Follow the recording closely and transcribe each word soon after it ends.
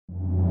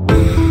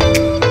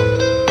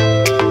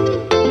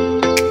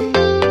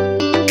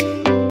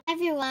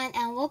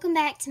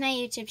back to my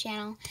YouTube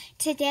channel.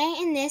 Today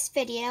in this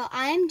video,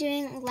 I'm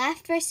doing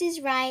left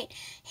versus right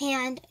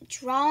hand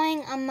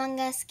drawing Among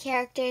Us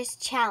characters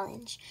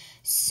challenge.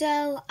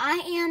 So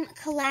I am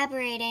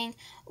collaborating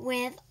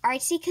with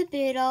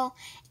Artsy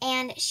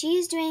and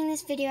she's doing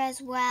this video as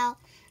well,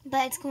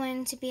 but it's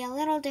going to be a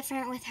little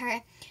different with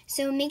her.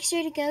 So make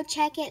sure to go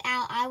check it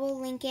out. I will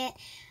link it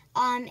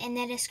in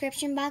the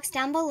description box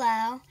down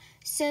below.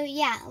 So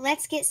yeah,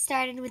 let's get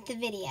started with the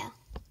video.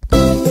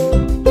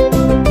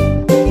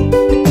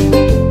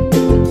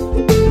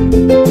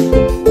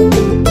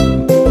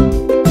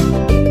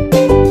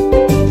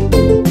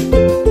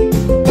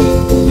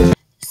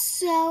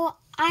 So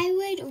I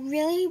would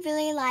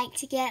really like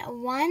to get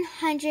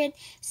 100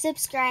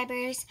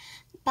 subscribers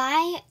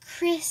by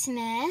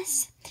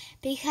Christmas,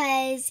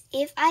 because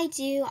if I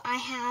do, I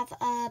have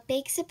a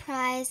big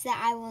surprise that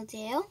I will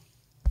do.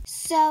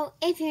 So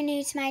if you're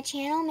new to my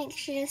channel, make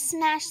sure to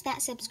smash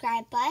that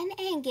subscribe button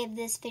and give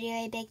this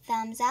video a big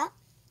thumbs up.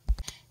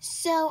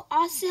 So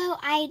also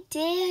I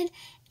did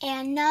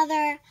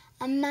another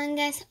Among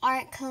Us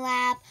art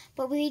collab,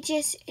 but we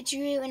just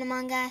drew an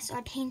Among Us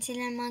or painted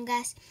an Among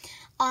Us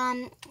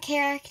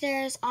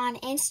characters on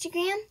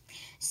Instagram.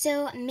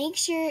 So make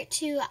sure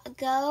to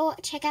go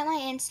check out my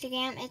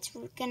Instagram. It's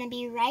gonna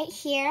be right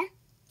here.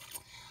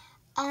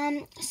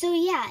 So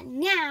yeah,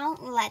 now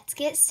let's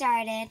get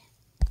started.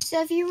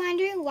 So if you're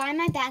wondering why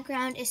my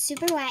background is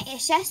super white,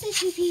 it's just the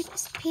two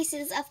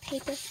pieces of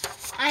paper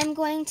I'm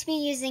going to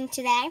be using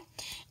today.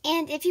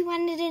 And if you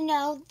wanted to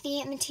know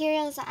the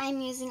materials that I'm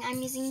using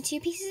 2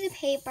 pieces of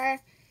paper,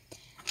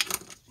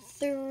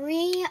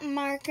 3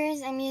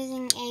 markers. I'm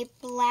using a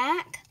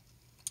black,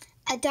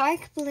 a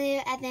dark blue,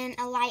 and then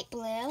a light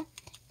blue.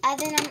 And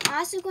then I'm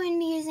also going to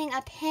be using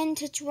a pen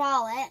to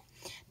draw it,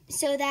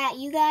 so that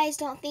you guys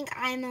don't think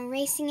I'm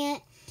erasing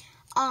it.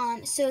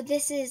 So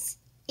this is,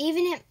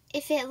 even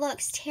if it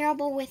looks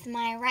terrible with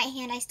my right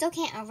hand, I still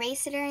can't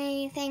erase it or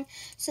anything.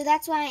 So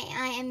that's why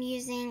I am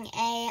using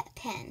a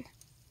pen.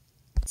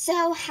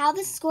 So how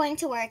this is going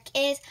to work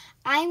is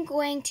I'm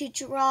going to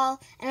draw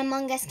an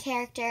Among Us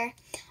character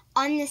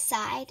on this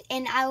side,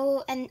 and I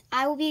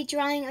will be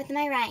drawing with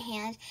my right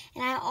hand,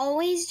 and I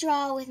always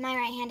draw with my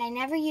right hand. I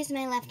never use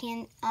my left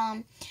hand.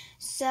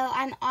 So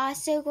I'm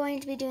also going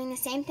to be doing the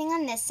same thing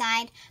on this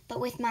side, but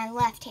with my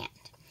left hand.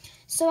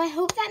 So I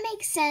hope that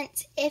makes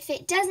sense. If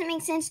it doesn't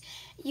make sense,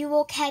 you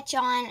will catch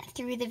on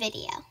through the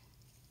video.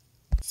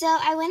 So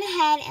I went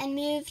ahead and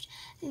moved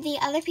the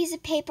other piece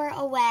of paper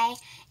away,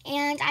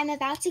 and I'm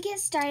about to get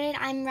started.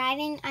 I'm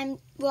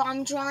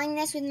drawing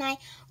this with my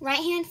right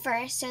hand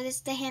first, so this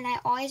is the hand I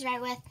always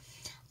write with.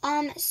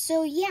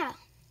 So yeah.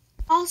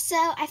 Also,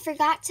 I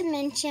forgot to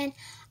mention,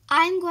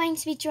 I'm going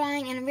to be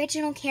drawing an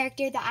original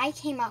character that I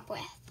came up with.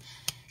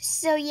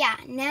 So yeah,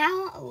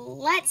 now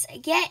let's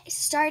get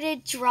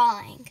started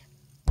drawing.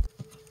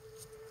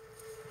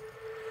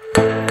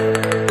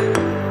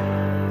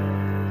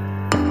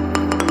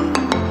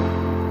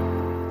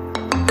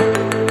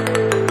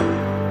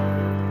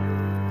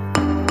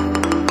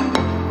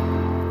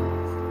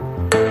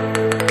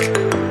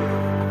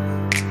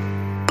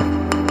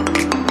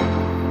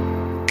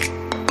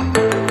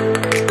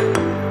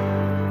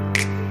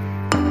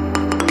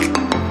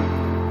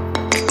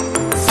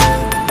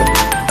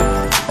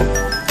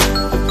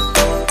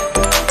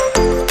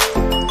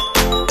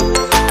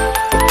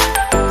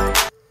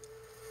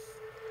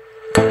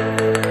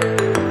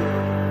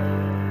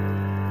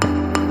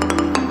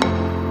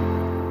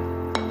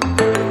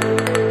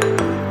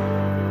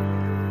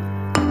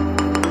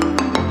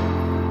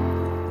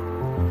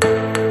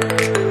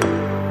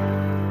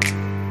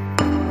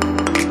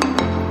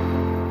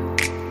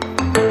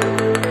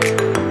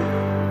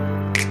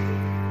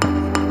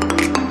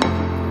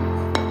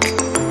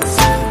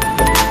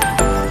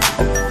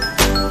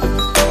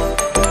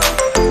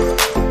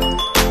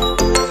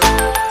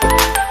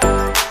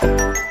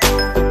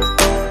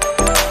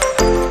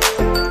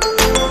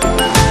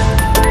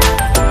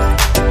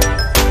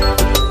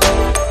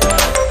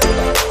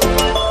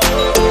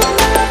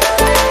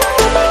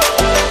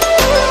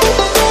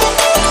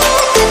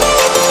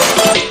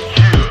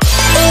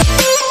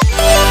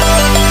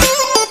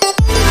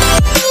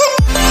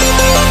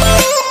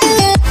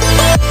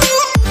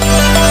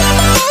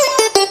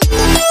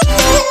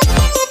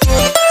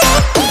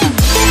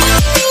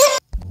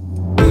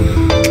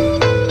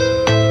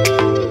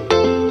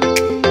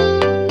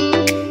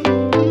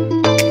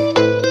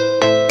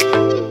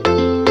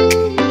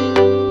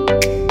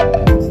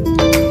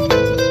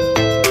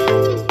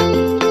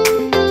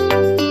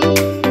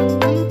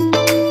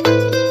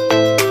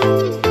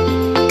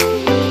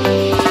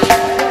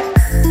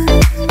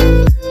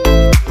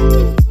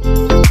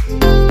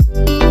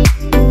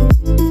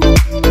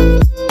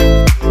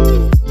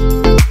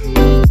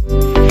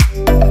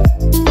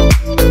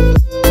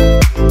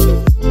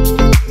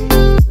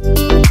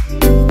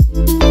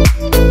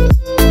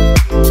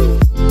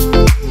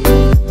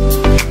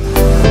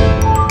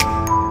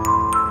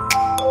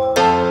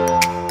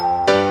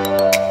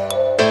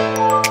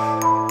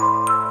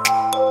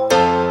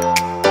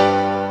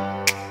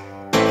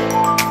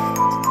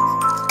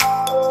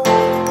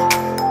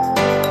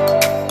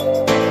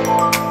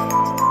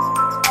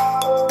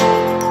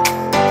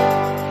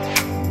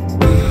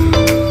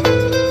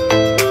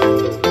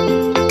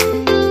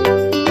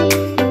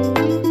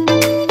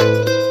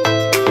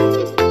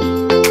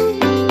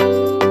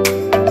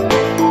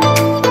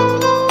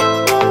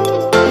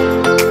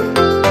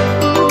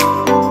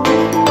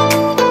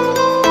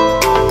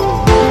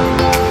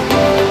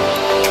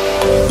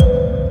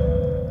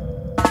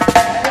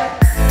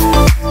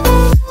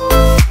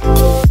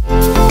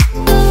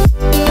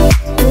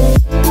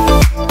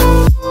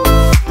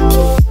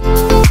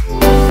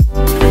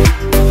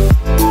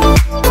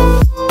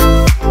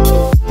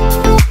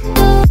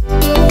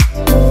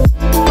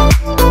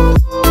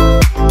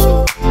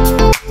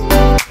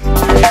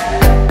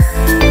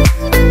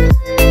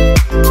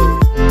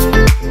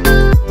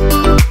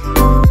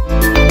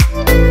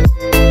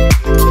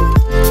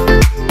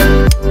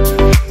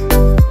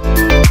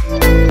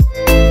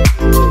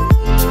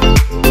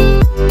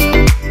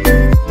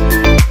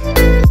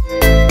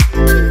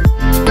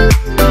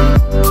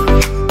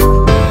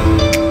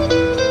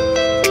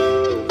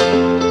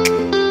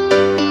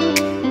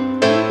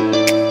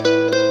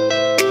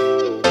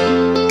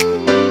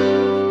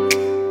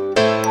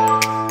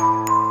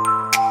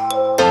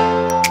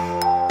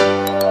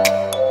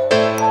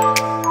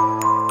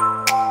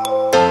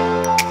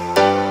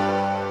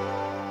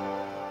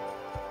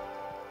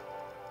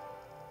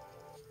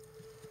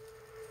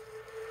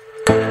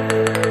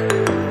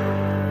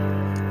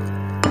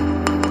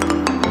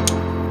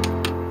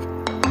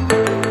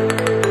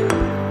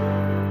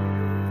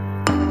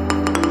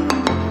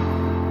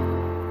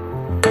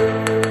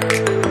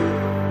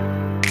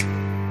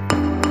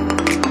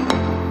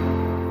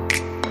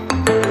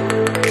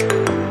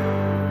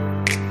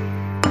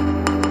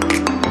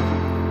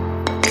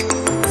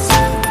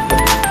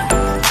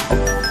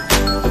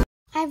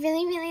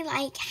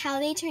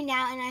 they turned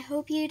out, and I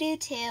hope you do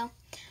too.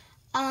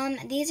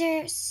 These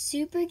are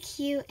super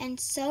cute and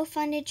so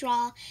fun to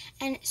draw,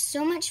 and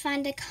so much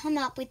fun to come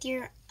up with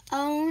your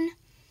own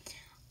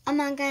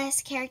Among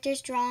Us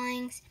characters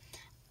drawings.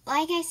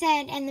 Like I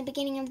said in the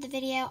beginning of the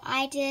video,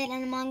 I did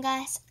an Among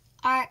Us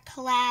art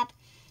collab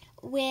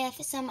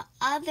with some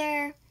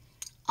other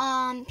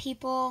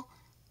people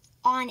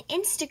on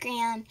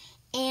Instagram,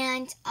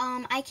 and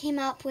I came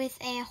up with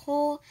a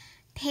whole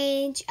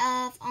page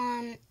of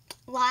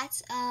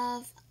lots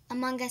of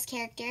Among Us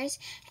characters,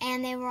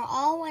 and they were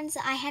all ones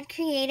that I had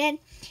created,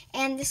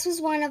 and this was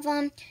one of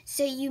them,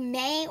 so you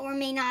may or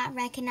may not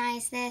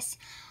recognize this.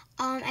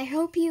 I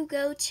hope you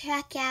go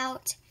check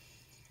out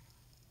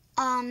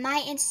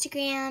my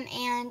Instagram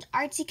and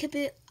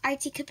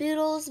Artsy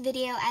Caboodle's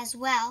video as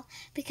well,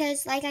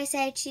 because like I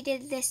said, she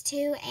did this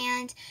too,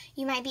 and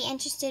you might be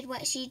interested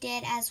what she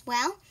did as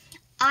well.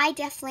 I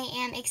definitely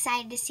am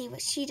excited to see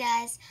what she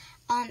does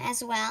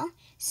as well.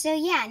 So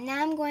yeah,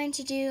 now I'm going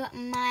to do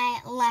my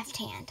left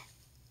hand.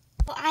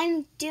 So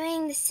I'm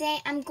doing the same.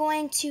 I'm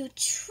going to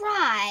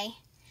try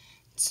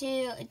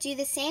to do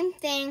the same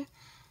thing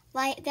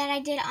like that I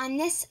did on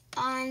this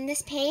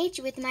page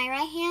with my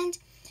right hand,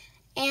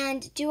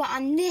 and do it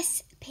on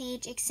this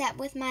page except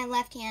with my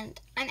left hand.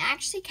 I'm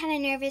actually kind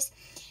of nervous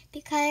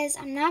because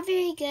I'm not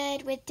very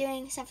good with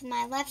doing stuff with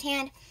my left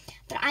hand,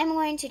 but I'm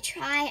going to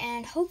try,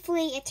 and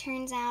hopefully it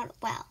turns out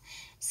well.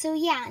 So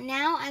yeah,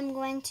 now I'm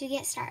going to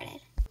get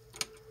started.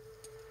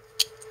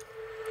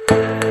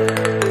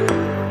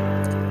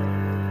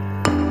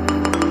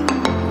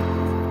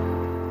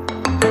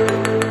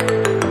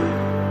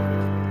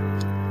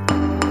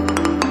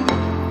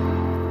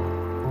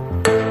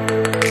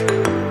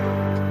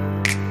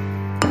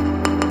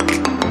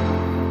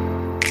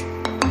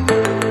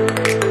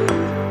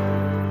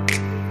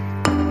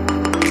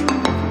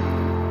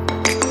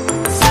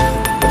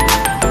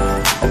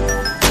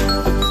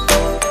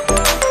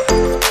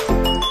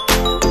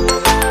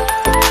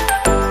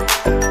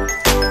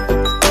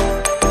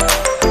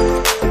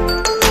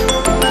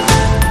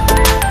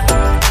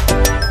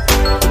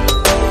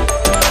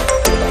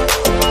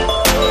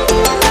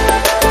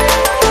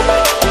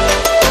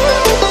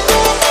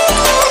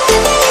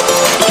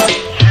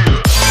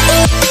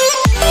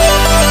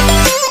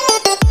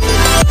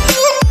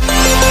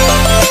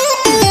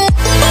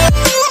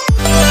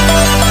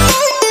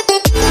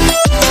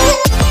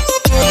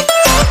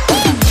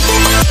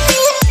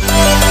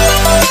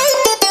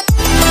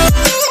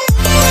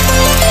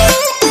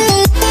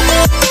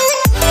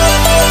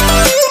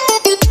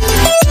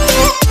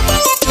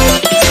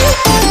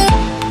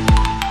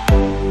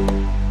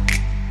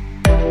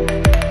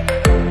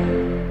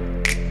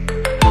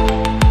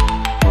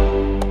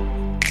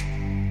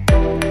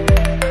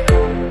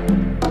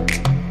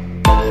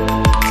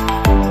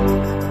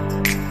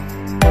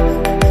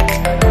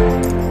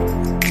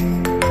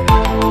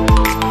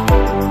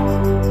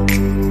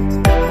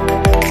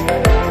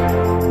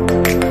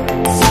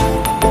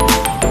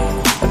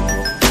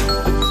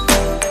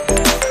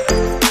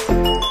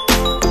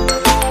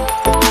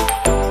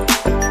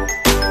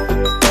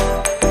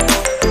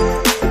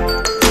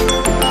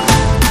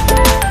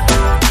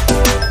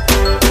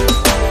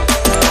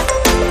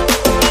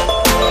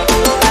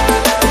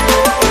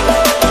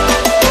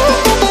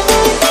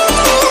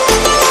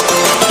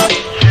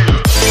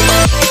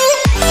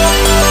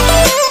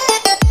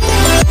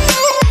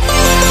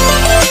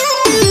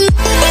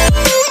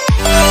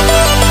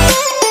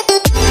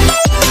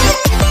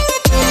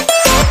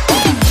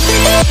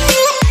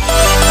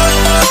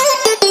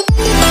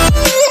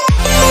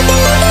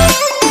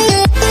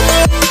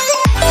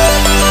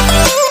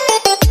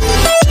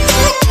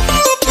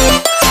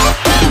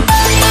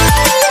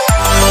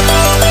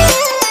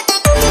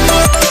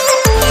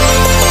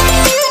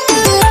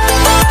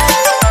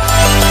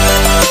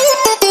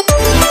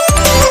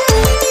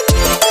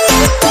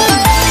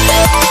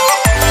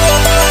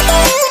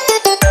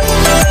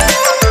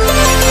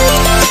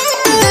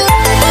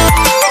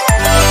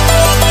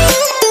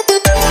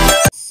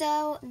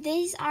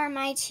 These are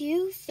my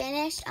two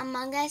finished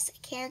Among Us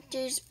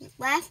characters,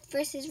 left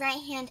versus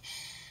right hand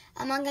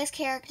Among Us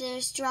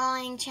characters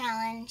drawing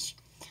challenge.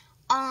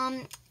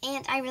 And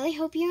I really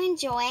hope you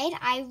enjoyed.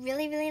 I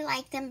really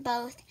like them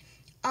both.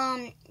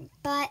 And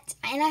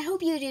I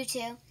hope you do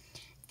too.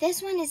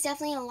 This one is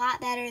definitely a lot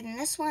better than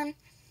this one,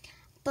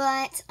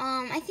 but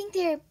I think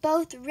they're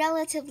both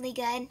relatively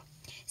good.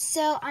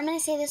 So I'm going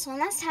to say this one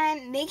last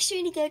time. Make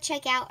sure to go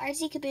check out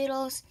Artsy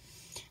Caboodle's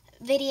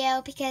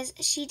video because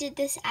she did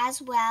this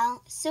as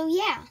well. So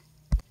yeah,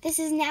 this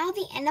is now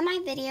the end of my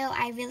video.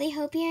 I really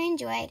hope you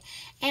enjoyed,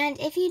 and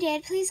if you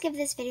did, please give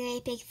this video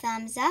a big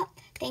thumbs up.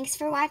 Thanks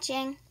for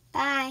watching.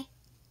 Bye.